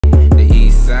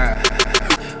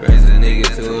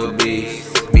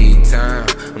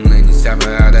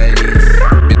chopper out that east.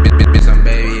 Bitch, I'm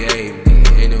baby A,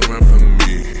 nigga, ain't no run from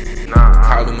me.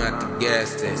 Called him at the gas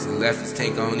station, left his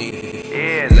tank on E.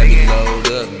 Let me load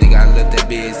up, nigga, I left that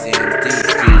bitch empty.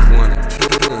 Streets wanna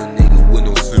kill a nigga with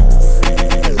no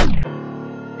sympathy.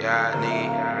 Yeah,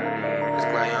 nigga, it's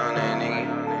QluayOnnat, nigga.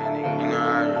 You know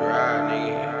how to ride,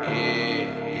 nigga.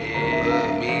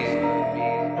 Yeah, Beezy.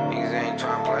 Niggas ain't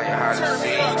tryna play hard to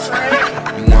see.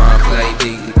 You wanna play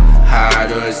big,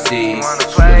 hard or see?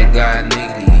 Swear to God,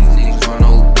 nigga, these niggas want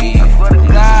no beef. I'm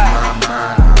losing my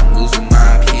mind, I'm losing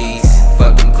my peace.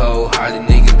 Fuck them cold-hearted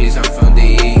niggas, bitch, I'm from the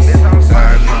east.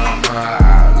 Sorry, mama,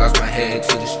 I lost my head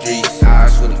to the streets. I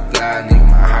swear to God, nigga,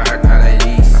 my heart not at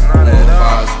ease. Little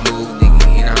false move, nigga,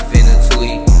 and I'm finna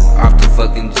tweet. Off the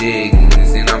fucking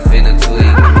jiggers, and I'm finna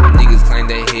tweet. Niggas claim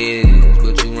they hitters,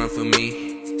 but you run for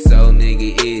me. So, nigga,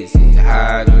 is it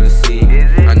hard to see?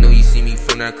 I know you see me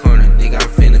from that corner, nigga, I'm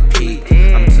finna peek.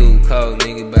 I'm too cold,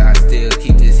 nigga, but I still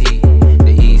keep this heat.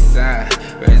 The east side,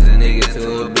 raise a nigga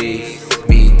to a beast.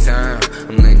 Big time,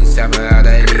 I'm letting this chopper out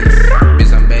that east.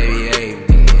 Bitch, I'm baby A,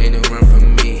 nigga, ain't no run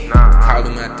from me. Called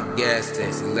him at the gas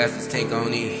station, left his tank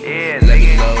on E. Let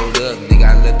me load up, nigga,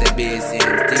 I left that bitch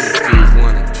empty. Streets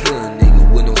wanna kill a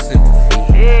nigga with no sympathy.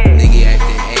 Nigga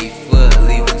acting 8 foot,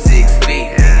 leave him 6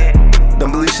 feet.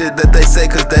 Don't believe shit that they say,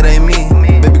 cause that ain't me.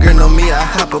 Baby girl know me, I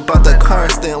hop up out that car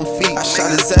and stay on feet. I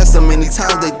shot his ass so many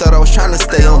times, they thought I was trying to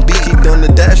stay on beat. Keep doing the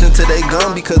dash until they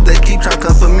gone, because they keep trying to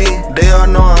come for me. They all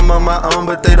know I'm on my own,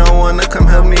 but they don't wanna come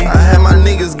help me. I had my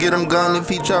niggas get him gone if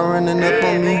he try running up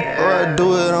on me. Or I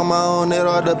do it on my own, it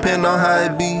all depend on how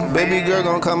it be. Baby girl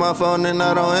gon' call my phone and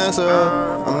I don't answer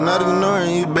her. I'm not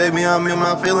ignoring you, baby, I'm in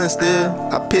my feelings still.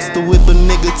 I pistol whip a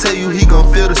nigga, tell you he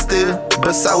gon' feel the steel.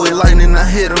 Bust out with lightning, I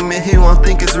hit him and he won't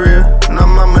think it's real. Now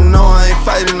mama know I ain't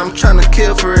fighting, I'm tryna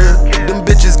kill for real. Them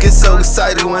bitches get so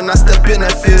excited when I step in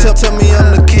that field. Tell me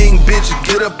I'm the king, bitch.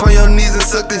 Get up on your knees and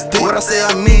suck this dick. What I say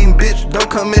I mean, bitch. Don't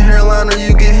come in here lying or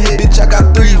you get hit. Bitch, I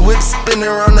got 3 whips spinning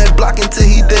around that block until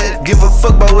he dead. Give a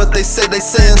fuck about what they say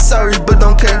saying sorry but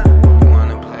don't care. You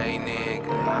wanna play, nigga,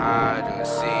 hard to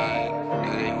see.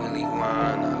 Nigga, they really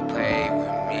wanna play with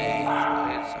me.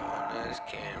 It's on us,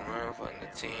 can't run from the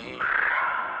team.